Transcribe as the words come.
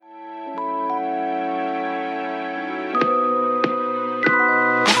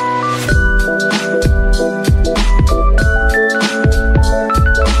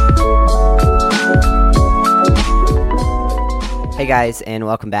Hey guys, and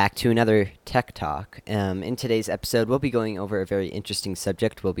welcome back to another Tech Talk. In today's episode, we'll be going over a very interesting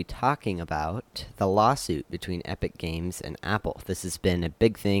subject. We'll be talking about the lawsuit between Epic Games and Apple. This has been a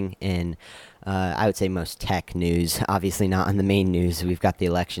big thing in, I would say, most tech news. Obviously, not on the main news. We've got the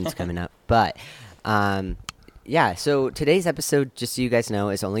elections coming up. But, yeah, so today's episode, just so you guys know,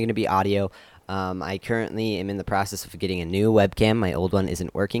 is only going to be audio. I currently am in the process of getting a new webcam. My old one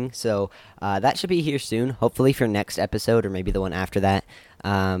isn't working, so that should be here soon, hopefully for next episode or maybe the one after that.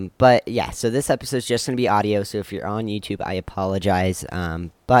 But yeah, so this episode is just going to be audio, so if you're on YouTube, I apologize,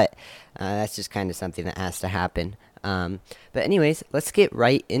 but that's just kind of something that has to happen. But anyways, let's get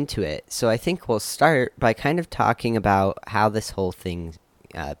right into it. So I think we'll start by kind of talking about how this whole thing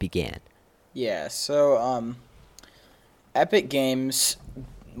began. Yeah, so Epic Games,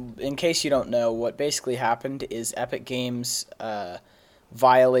 in case you don't know, what basically happened is Epic Games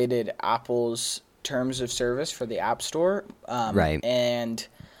violated Apple's terms of service for the App Store. Right. And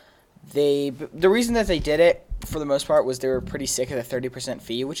the reason that they did it, for the most part, was they were pretty sick of the 30%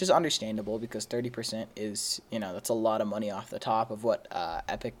 fee, which is understandable because 30% is, that's a lot of money off the top of what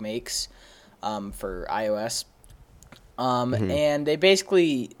Epic makes for iOS. And they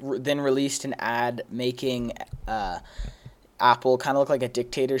basically then released an ad making Apple kind of look like a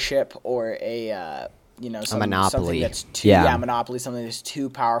dictatorship or a monopoly. something that's too monopoly, something that's too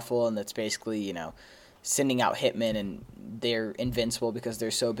powerful and that's basically sending out hitmen and they're invincible because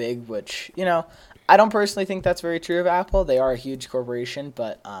they're so big. Which I don't personally think that's very true of Apple. They are a huge corporation,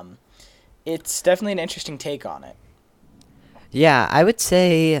 but it's definitely an interesting take on it. Yeah, I would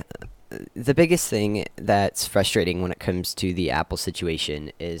say the biggest thing that's frustrating when it comes to the Apple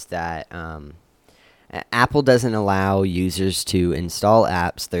situation is that Apple doesn't allow users to install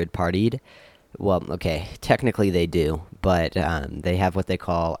apps third-partied. Well, okay, technically they do, but they have what they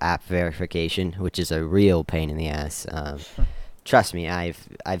call app verification, which is a real pain in the ass. Trust me,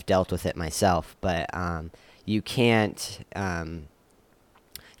 I've dealt with it myself, but you can't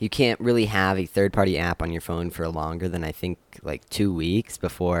really have a third-party app on your phone for longer than I think like 2 weeks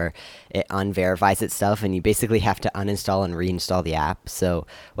before it unverifies itself, and you basically have to uninstall and reinstall the app. So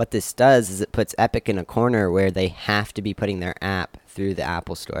what this does is it puts Epic in a corner where they have to be putting their app through the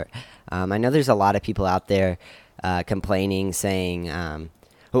Apple Store. I know there's a lot of people out there complaining, saying,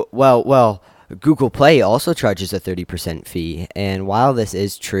 well, Google Play also charges a 30% fee, and while this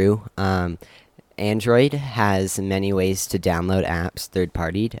is true, Android has many ways to download apps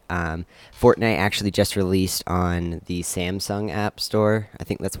third-partied. Fortnite actually just released on the Samsung App Store. I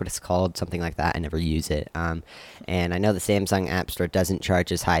think that's what it's called, something like that. I never use it. And I know the Samsung App Store doesn't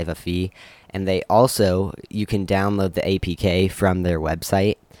charge as high of a fee. And you can download the APK from their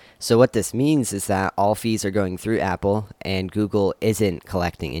website. So what this means is that all fees are going through Apple, and Google isn't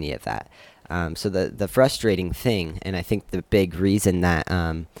collecting any of that. So the frustrating thing, and I think the big reason that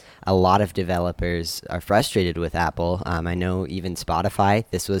a lot of developers are frustrated with Apple, I know even Spotify,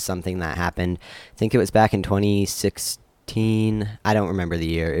 this was something that happened, I think it was back in 2016, I don't remember the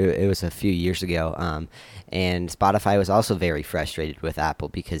year, it was a few years ago, and Spotify was also very frustrated with Apple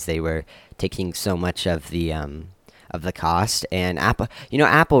because they were taking so much of the cost. And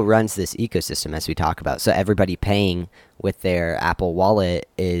Apple runs this ecosystem, as we talk about, so everybody paying with their Apple Wallet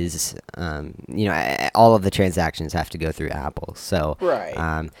is all of the transactions have to go through Apple. So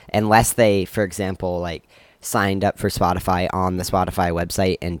Right. Unless they, for example, like signed up for Spotify on the Spotify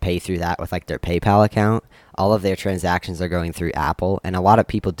website and pay through that with like their PayPal account, all of their transactions are going through Apple, and a lot of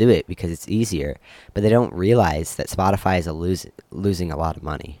people do it because it's easier, but they don't realize that Spotify is losing a lot of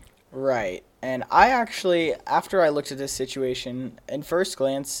money. Right. And I actually, after I looked at this situation, in first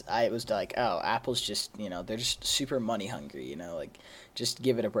glance, I was like, oh, Apple's just, they're just super money hungry, like, just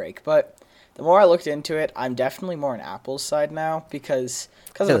give it a break. But the more I looked into it, I'm definitely more on Apple's side now because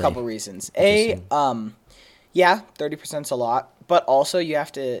of a couple reasons. Yeah, 30%'s a lot, but also you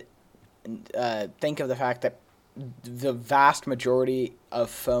have to think of the fact that the vast majority of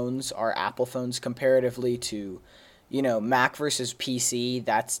phones are Apple phones comparatively to Mac versus PC.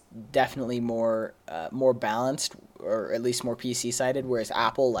 That's definitely more balanced, or at least more PC sided. Whereas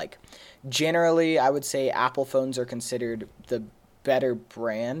Apple, like, generally, I would say Apple phones are considered the better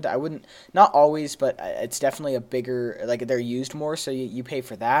brand. I wouldn't, not always, but it's definitely a bigger, like, they're used more, so you pay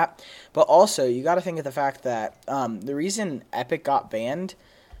for that. But also, you got to think of the fact that the reason Epic got banned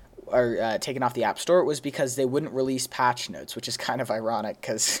or taken off the App Store was because they wouldn't release patch notes, which is kind of ironic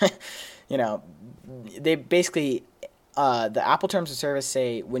because, they basically, the Apple terms of service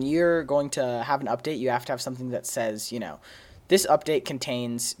say when you're going to have an update, you have to have something that says, this update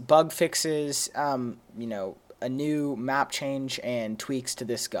contains bug fixes, a new map change and tweaks to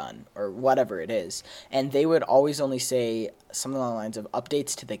this gun or whatever it is, and they would always only say something along the lines of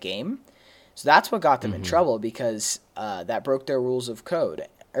updates to the game. So that's what got them in trouble, because that broke their rules of code,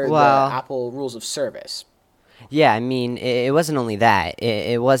 or the Apple rules of service. Yeah, I mean, it wasn't only that.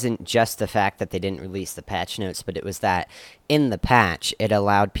 It wasn't just the fact that they didn't release the patch notes, but it was that in the patch, it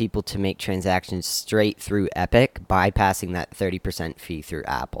allowed people to make transactions straight through Epic, bypassing that 30% fee through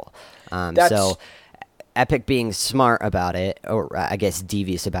Apple. So Epic, being smart about it, or I guess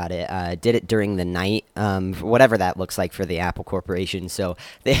devious about it, did it during the night, whatever that looks like for the Apple Corporation. So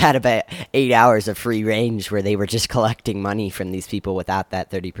they had about 8 hours of free range where they were just collecting money from these people without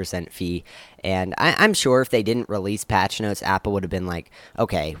that 30% fee. And I'm sure if they didn't release patch notes, Apple would have been like,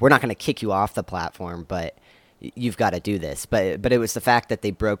 okay, we're not going to kick you off the platform, but you've got to do this. But it was the fact that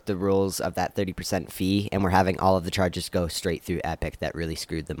they broke the rules of that 30% fee and were having all of the charges go straight through Epic that really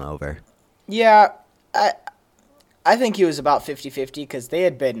screwed them over. Yeah, I think he was about 50-50, because they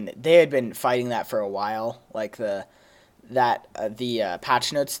had been fighting that for a while, like the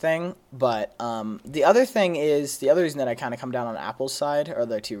patch notes thing. But the other reason that I kind of come down on Apple's side are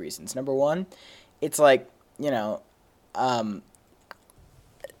the two reasons. Number one, it's like,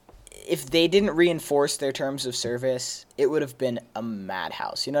 if they didn't reinforce their terms of service, it would have been a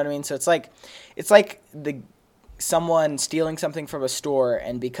madhouse. You know what I mean? So it's like someone stealing something from a store,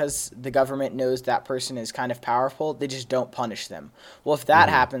 and because the government knows that person is kind of powerful, they just don't punish them. Well, if that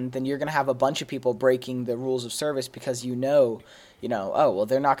happened, then you're going to have a bunch of people breaking the rules of service, because oh, well,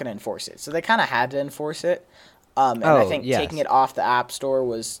 they're not going to enforce it. So they kind of had to enforce it. I think taking it off the App Store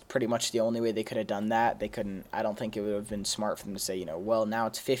was pretty much the only way they could have done that. I don't think it would have been smart for them to say, well, now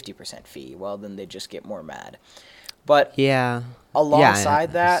it's 50% fee. Well, then they just get more mad. But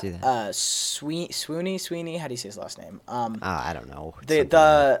alongside that, Sweeney, how do you say his last name? I don't know.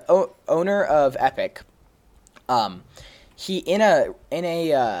 The owner of Epic, he in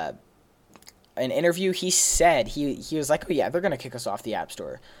an interview, he said he was like, oh yeah, they're gonna kick us off the App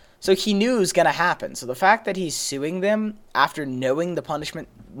Store. So he knew it was gonna happen. So the fact that he's suing them after knowing the punishment,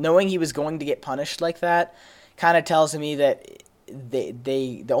 knowing he was going to get punished like that, kind of tells me that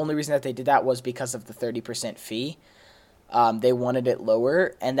the only reason that they did that was because of the 30% fee. They wanted it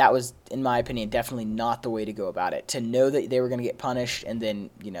lower, and that was, in my opinion, definitely not the way to go about it. To know that they were going to get punished and then,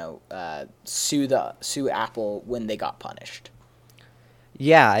 sue Apple when they got punished.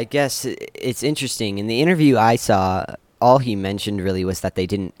 Yeah, I guess it's interesting. In the interview I saw, all he mentioned really was that they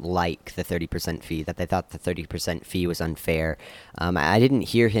didn't like the 30% fee, that they thought the 30% fee was unfair. I didn't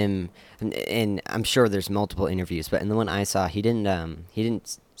hear him, and I'm sure there's multiple interviews, but in the one I saw, he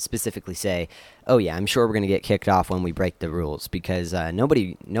didn't specifically say, oh yeah, I'm sure we're going to get kicked off when we break the rules, because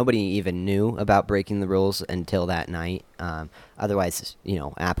nobody even knew about breaking the rules until that night. Otherwise,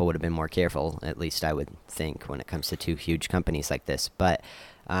 Apple would have been more careful, at least I would think, when it comes to two huge companies like this. But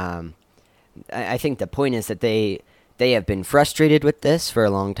I think the point is that they have been frustrated with this for a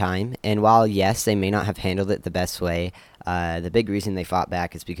long time, and while, yes, they may not have handled it the best way, the big reason they fought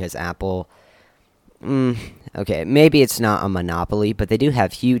back is because Apple, okay, maybe it's not a monopoly, but they do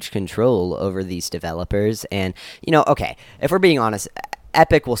have huge control over these developers, and, okay, if we're being honest,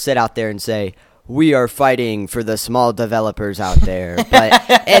 Epic will sit out there and say, we are fighting for the small developers out there,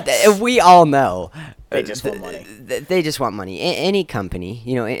 but we all know they just want money. They just want money. Any company,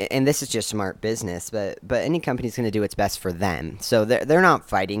 and this is just smart business, but any company's going to do what's best for them. So they're not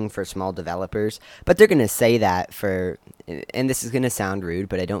fighting for small developers, but they're going to say that for, and this is going to sound rude,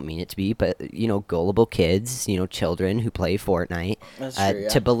 but I don't mean it to be, but gullible kids, children who play Fortnite, That's true, yeah.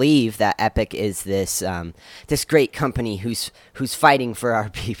 To believe that Epic is this great company who's fighting for our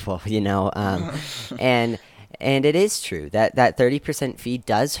people, And it is true that 30% fee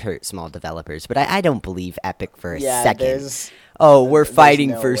does hurt small developers, but I don't believe Epic for a second. We're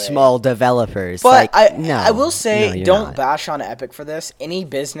fighting for small developers. But I will say, don't bash on Epic for this. Any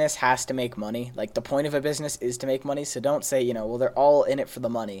business has to make money. Like, the point of a business is to make money, so don't say, well, they're all in it for the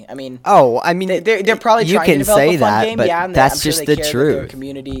money. I mean, they're probably trying to develop a fun game. But yeah, and that's I'm sure just they the care truth. That their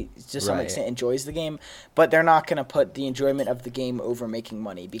community, to some extent, enjoys the game, but they're not going to put the enjoyment of the game over making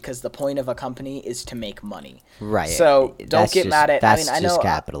money, because the point of a company is to make money. Right. So don't get mad at. That's I know just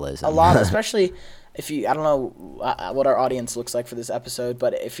capitalism. A lot, especially. If you, I don't know what our audience looks like for this episode,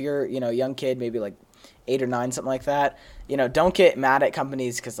 but if you're, a young kid, maybe like 8 or 9, something like that, don't get mad at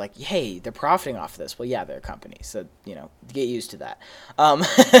companies because, like, hey, they're profiting off this. Well, yeah, they're a company, so, get used to that.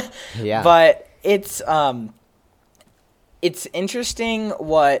 Yeah. But it's interesting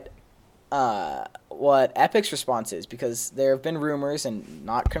what Epic's response is, because there have been rumors, and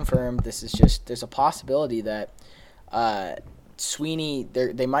not confirmed, this is just, there's a possibility that Sweeney,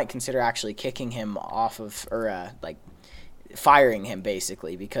 they might consider actually kicking him off of, or like firing him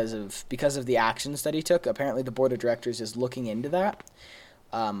basically because of the actions that he took. Apparently, the board of directors is looking into that.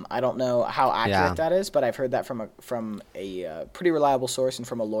 I don't know how accurate that is, but I've heard that from a pretty reliable source and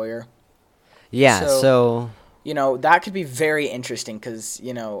from a lawyer. Yeah, so that could be very interesting because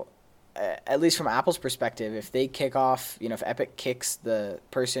at least from Apple's perspective, if they kick off, if Epic kicks the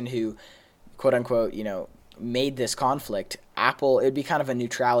person who, quote unquote, made this conflict, Apple, it'd be kind of a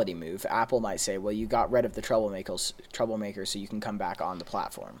neutrality move. Apple might say, well, you got rid of the troublemakers, so you can come back on the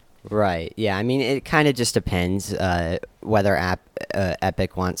platform. Right. Yeah. I mean, it kind of just depends whether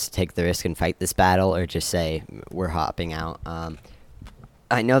Epic wants to take the risk and fight this battle or just say we're hopping out.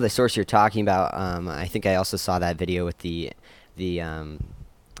 I know the source you're talking about. I think I also saw that video with the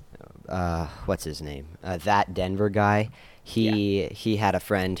what's his name? That Denver guy. He had a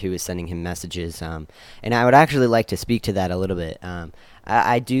friend who was sending him messages, and I would actually like to speak to that a little bit.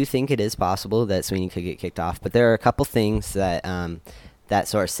 I do think it is possible that Sweeney could get kicked off, but there are a couple things that that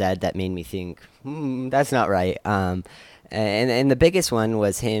source said that made me think that's not right. And the biggest one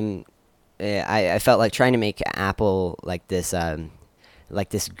was him. I felt like trying to make Apple like this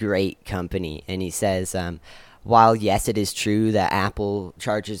great company, and he says, while yes, it is true that Apple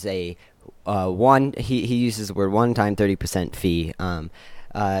charges a he uses the word one-time 30% fee.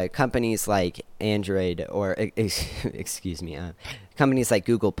 Companies like Android or excuse me, companies like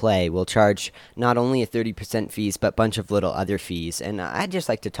Google Play will charge not only a 30% fees but a bunch of little other fees, and I'd just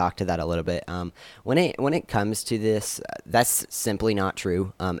like to talk to that a little bit. When it comes to this, that's simply not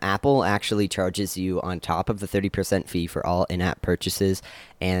true. Apple actually charges you on top of the 30% fee for all in-app purchases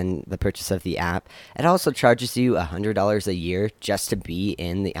and the purchase of the app. It also charges you $100 a year just to be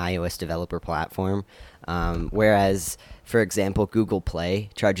in the iOS developer platform, whereas, for example, Google Play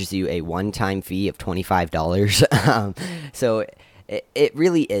charges you a one-time fee of $25. So it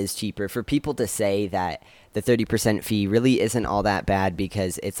really is cheaper. For people to say that the 30% fee really isn't all that bad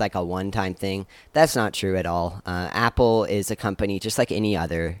because it's like a one-time thing, that's not true at all. Apple is a company just like any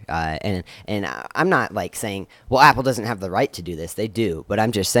other, and I'm not like saying, well, Apple doesn't have the right to do this. They do, but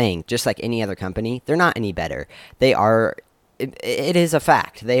I'm just saying, just like any other company, they're not any better. They are. It is a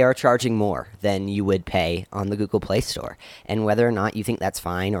fact. They are charging more than you would pay on the Google Play Store. And whether or not you think that's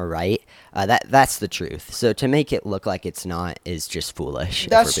fine or right, that's the truth. So to make it look like it's not is just foolish.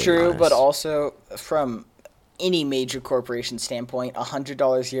 That's true, honest. But also from any major corporation standpoint,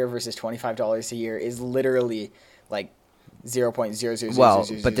 $100 a year versus $25 a year is literally like 0.0000. Well,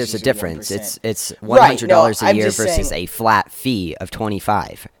 but there's a difference. It's $100 a year versus a flat fee of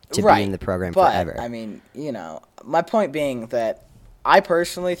 $25 to be in the program forever. I mean, my point being that I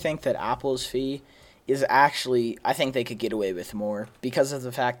personally think that Apple's fee is actually, I think they could get away with more because of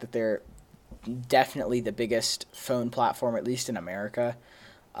the fact that they're definitely the biggest phone platform, at least in America.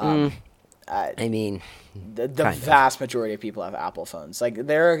 I mean, the vast majority of people have Apple phones. Like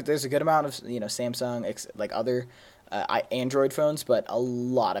there's a good amount of Samsung, like other Android phones, but a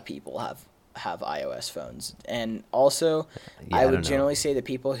lot of people have iOS phones. And also, I would generally say that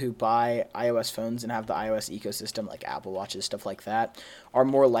people who buy iOS phones and have the iOS ecosystem, like Apple Watches, stuff like that, are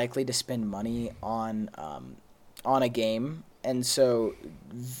more likely to spend money on a game. And so,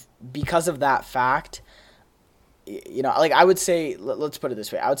 because of that fact, like I would say, let's put it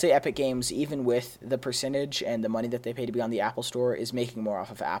this way. I would say Epic Games, even with the percentage and the money that they pay to be on the Apple Store, is making more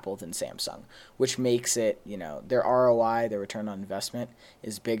off of Apple than Samsung, which makes it, their ROI, their return on investment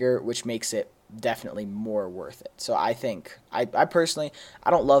is bigger, which makes it definitely more worth it. So I think, I personally,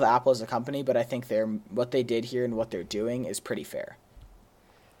 I don't love Apple as a company, but I think what they did here and what they're doing is pretty fair.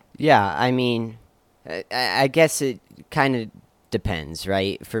 Yeah, I mean, I guess it kind of depends,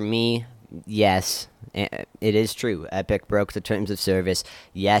 right? For me, yes, it is true. Epic broke the terms of service.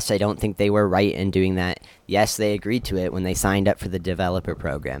 Yes, I don't think they were right in doing that. Yes, they agreed to it when they signed up for the developer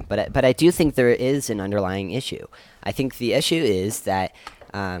program. But I do think there is an underlying issue. I think the issue is that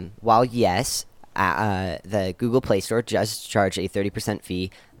while, yes, the Google Play Store does charge a 30%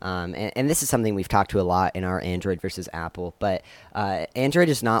 fee, and this is something we've talked to a lot in our Android versus Apple, but Android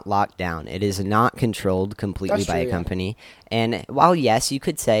is not locked down. It is not controlled completely by a company. And while, yes, you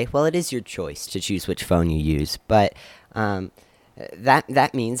could say, well, it is your choice to choose which phone you use, but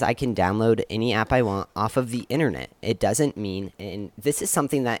that means I can download any app I want off of the internet. It doesn't mean, and this is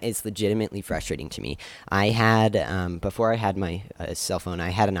something that is legitimately frustrating to me. I had, before I had my cell phone, I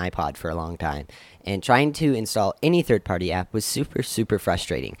had an iPod for a long time, and trying to install any third-party app was super, super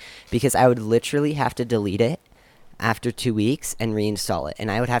frustrating because I would literally have to delete it after 2 weeks and reinstall it,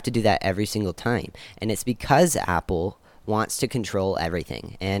 and I would have to do that every single time. And it's because Apple wants to control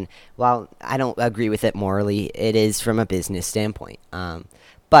everything. And while I don't agree with it morally, it is from a business standpoint.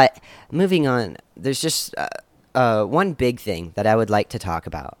 But moving on, there's just one big thing that I would like to talk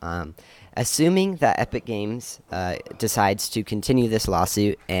about. Assuming that Epic Games decides to continue this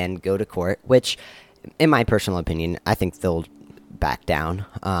lawsuit and go to court, which, in my personal opinion, I think they'll back down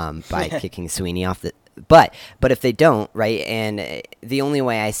by kicking Sweeney off the. But if they don't, right, and the only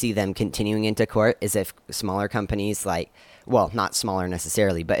way I see them continuing into court is if smaller companies like, well, not smaller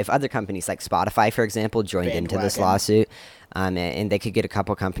necessarily, but if other companies like Spotify, for example, joined into this lawsuit, and they could get a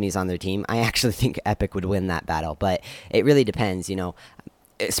couple companies on their team, I actually think Epic would win that battle. But it really depends,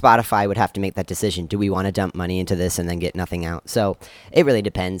 Spotify would have to make that decision. Do we want to dump money into this and then get nothing out? So it really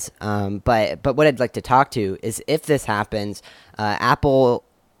depends. But what I'd like to talk to is if this happens, Apple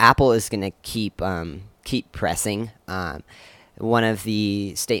is going to keep pressing. One of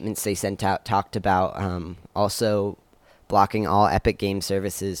the statements they sent out talked about also blocking all Epic Game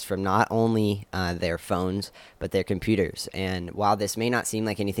services from not only their phones, but their computers. And while this may not seem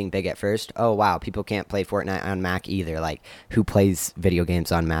like anything big at first, oh wow, people can't play Fortnite on Mac either. Like, who plays video games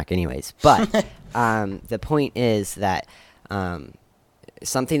on Mac anyways? But the point is that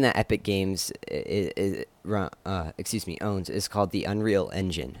something that Epic Games owns is called the Unreal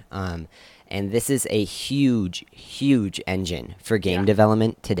Engine. And this is a huge, huge engine for game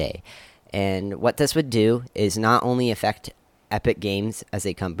development today. And what this would do is not only affect Epic Games as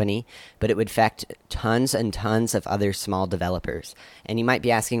a company, but it would affect tons and tons of other small developers. And you might be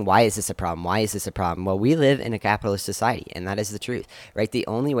asking, why is this a problem? Why is this a problem? Well, we live in a capitalist society, and that is the truth, right? The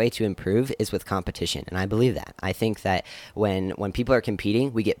only way to improve is with competition, and I believe that. I think that when people are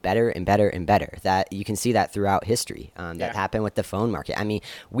competing, we get better and better and better. That you can see that throughout history. That happened with the phone market. I mean,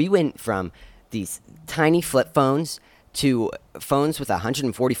 we went from these tiny flip phones to phones with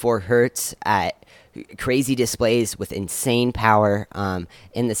 144 hertz at crazy displays with insane power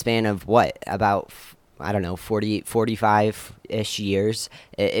in the span of about 45-ish years.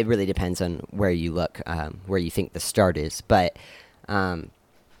 It really depends on where you look, where you think the start is. But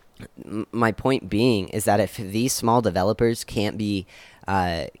my point being is that if these small developers can't be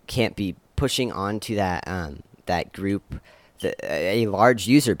pushing onto that group, a large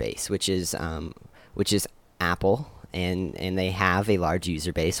user base, which is Apple. And they have a large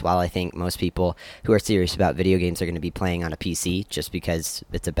user base, while I think most people who are serious about video games are going to be playing on a PC just because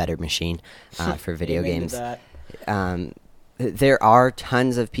it's a better machine for video games. There are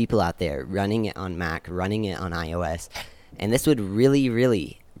tons of people out there running it on Mac, running it on iOS, and this would really,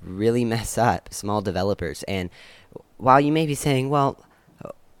 really, really mess up small developers. And while you may be saying, well,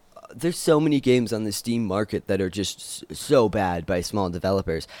 there's so many games on the Steam market that are just so bad by small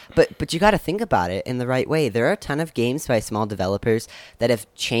developers. But you got to think about it in the right way. There are a ton of games by small developers that have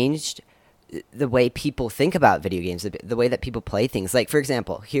changed the way people think about video games, the way that people play things. Like, for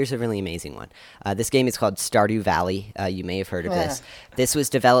example, here's a really amazing one. This game is called Stardew Valley. You may have heard of this. This was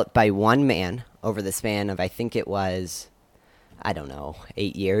developed by one man over the span of, I think it was,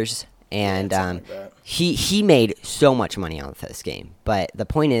 8 years. And he made so much money off this game. But the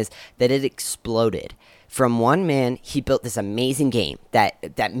point is that it exploded. From one man, he built this amazing game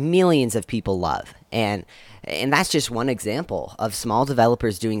that millions of people love. And that's just one example of small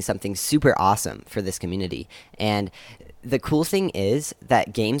developers doing something super awesome for this community. And the cool thing is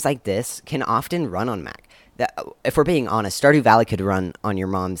that games like this can often run on Mac. If we're being honest, Stardew Valley could run on your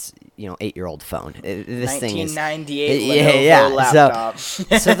mom's 8-year-old phone. This 1998 Lenovo laptop.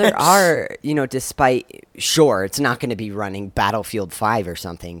 So there are, despite, sure, it's not going to be running Battlefield 5 or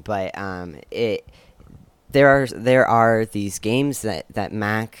something, but there are these games that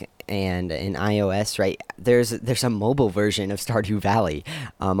Mac and in iOS, right? There's a mobile version of Stardew Valley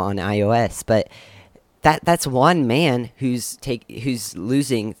on iOS, but that's one man who's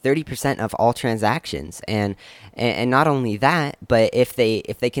losing 30% of all transactions, and not only that, but if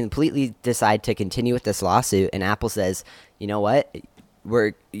they completely decide to continue with this lawsuit, and Apple says, you know what,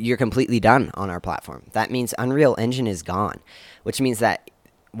 you're completely done on our platform, that means Unreal Engine is gone, which means that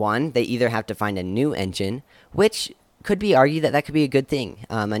one, they either have to find a new engine, which could be argued that could be a good thing.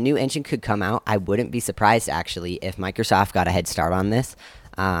 A new engine could come out. I wouldn't be surprised actually if Microsoft got a head start on this.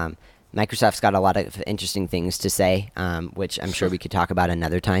 Microsoft's got a lot of interesting things to say, which I'm sure we could talk about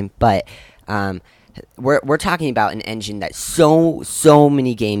another time. But we're talking about an engine that so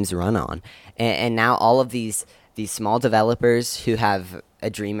many games run on, and now all of these small developers who have a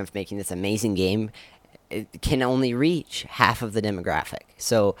dream of making this amazing game can only reach half of the demographic.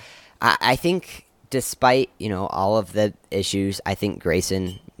 So I think despite, all of the issues, I think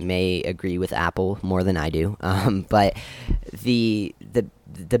Grayson may agree with Apple more than I do. But the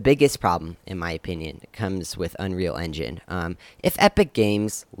biggest problem, in my opinion, comes with Unreal Engine. If Epic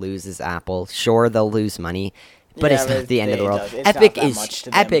Games loses Apple, sure, they'll lose money, but it's not the end of the world.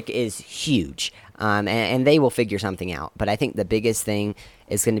 Epic is huge, and they will figure something out. But I think the biggest thing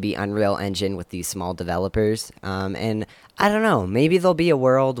is going to be Unreal Engine with these small developers. And I don't know, maybe there'll be a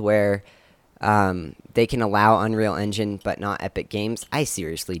world where they can allow Unreal Engine but not Epic Games. I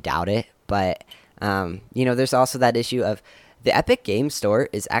seriously doubt it. But, there's also that issue of the Epic Games Store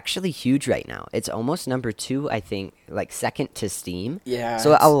is actually huge right now. It's almost number 2, I think, like second to Steam. Yeah.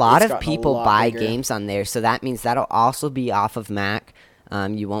 So a lot of people buy games on there. So that means that'll also be off of Mac.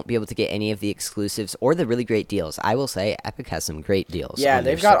 You won't be able to get any of the exclusives or the really great deals. I will say Epic has some great deals. Yeah,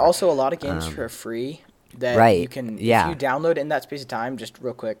 they've got also a lot of games for free that you can, if you download in that space of time, just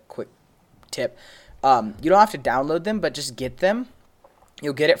real quick tip. You don't have to download them, but just get them.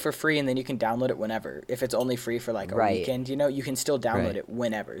 You'll get it for free, and then you can download it whenever. If it's only free for like a weekend, you can still download it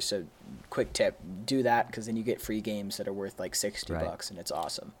whenever. So, quick tip, do that because then you get free games that are worth like $60, and it's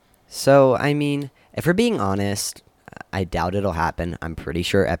awesome. So, I mean, if we're being honest, I doubt it'll happen. I'm pretty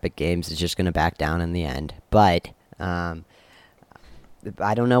sure Epic Games is just going to back down in the end. But I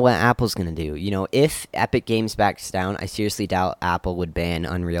don't know what Apple's going to do. If Epic Games backs down, I seriously doubt Apple would ban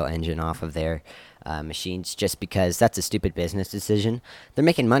Unreal Engine off of their machines just because that's a stupid business decision. They're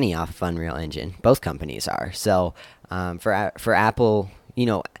making money off of Unreal Engine. Both companies are. So for Apple,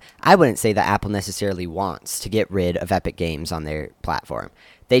 I wouldn't say that Apple necessarily wants to get rid of Epic Games on their platform.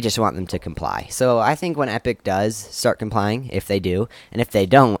 They just want them to comply. So I think when Epic does start complying, if they do, and if they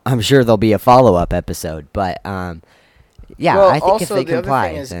don't, I'm sure there'll be a follow-up episode. But I think also, if they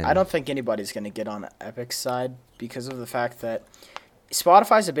comply, the other thing is, I don't think anybody's going to get on Epic's side because of the fact that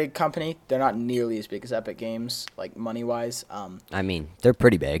Spotify's a big company. They're not nearly as big as Epic Games, like money-wise. I mean, they're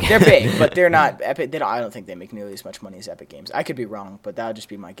pretty big. They're big, but they're not Epic. I don't think they make nearly as much money as Epic Games. I could be wrong, but that would just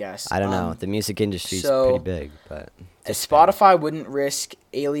be my guess. I don't know. The music industry's pretty big, but Spotify wouldn't risk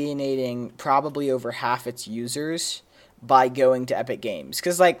alienating probably over half its users by going to Epic Games.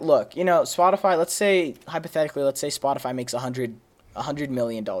 Because, look, Spotify, let's say Spotify makes $100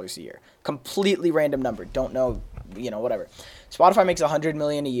 million a year. Completely random number. Don't know, whatever. Spotify makes $100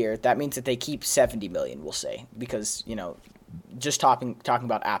 million a year. That means that they keep $70 million, we'll say, because, just talking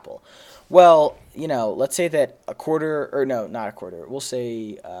about Apple. Well, let's say that a quarter, or no, not a quarter. We'll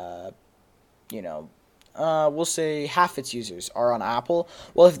say, we'll say half its users are on Apple.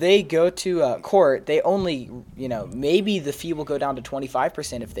 Well, if they go to court, they only, maybe the fee will go down to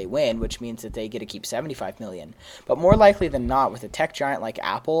 25% if they win, which means that they get to keep $75 million. But more likely than not, with a tech giant like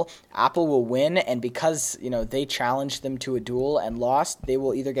Apple will win, and because, they challenged them to a duel and lost, they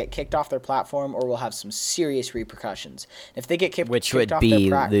will either get kicked off their platform or will have some serious repercussions. If they get kicked off their platform,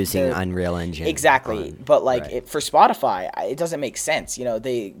 which would be losing Unreal Engine. Exactly. But for Spotify, it doesn't make sense.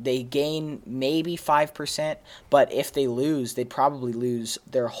 They gain maybe 5%. But if they lose, they'd probably lose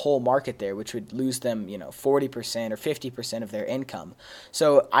their whole market there, which would lose them, 40% or 50% of their income.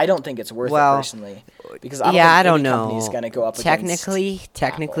 So I don't think it's worth it personally, because I don't think any company's going to go up against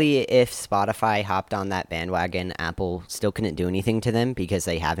Technically, Apple. If Spotify hopped on that bandwagon, Apple still couldn't do anything to them because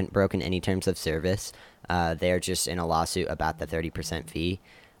they haven't broken any terms of service. They're just in a lawsuit about the 30% fee.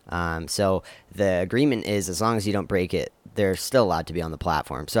 So the agreement is as long as you don't break it, they're still allowed to be on the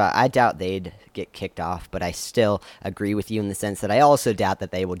platform. So I doubt they'd get kicked off, but I still agree with you in the sense that I also doubt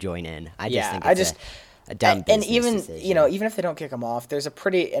that they will join in. I just think it's a dumb business decision. Even if they don't kick them off,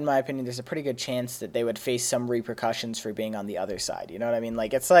 in my opinion, there's a pretty good chance that they would face some repercussions for being on the other side. You know what I mean?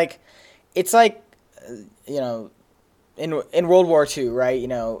 It's like in World War II, right?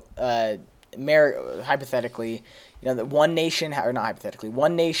 Hypothetically, that one nation, or not hypothetically,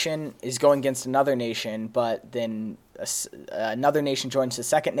 one nation is going against another nation, but then another nation joins the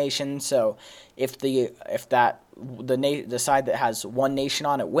second nation. So if the side that has one nation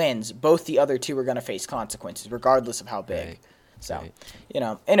on it wins, both the other two are going to face consequences, regardless of how big. Right. So,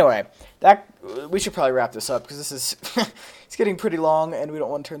 anyway, we should probably wrap this up because this is it's getting pretty long, and we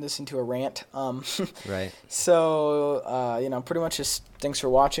don't want to turn this into a rant. Right. So, pretty much just thanks for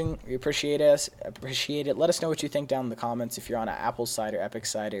watching. We appreciate it. Let us know what you think down in the comments if you're on an Apple side or Epic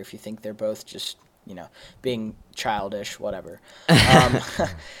side, or if you think they're both just being childish, whatever.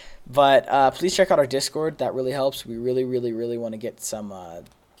 But please check out our Discord. That really helps. We really, really, really want to get some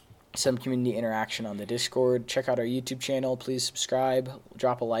community interaction on the Discord. Check out our YouTube channel. Please subscribe.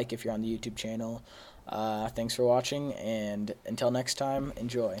 Drop a like if you're on the YouTube channel. Thanks for watching, and until next time,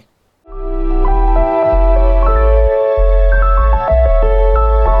 enjoy.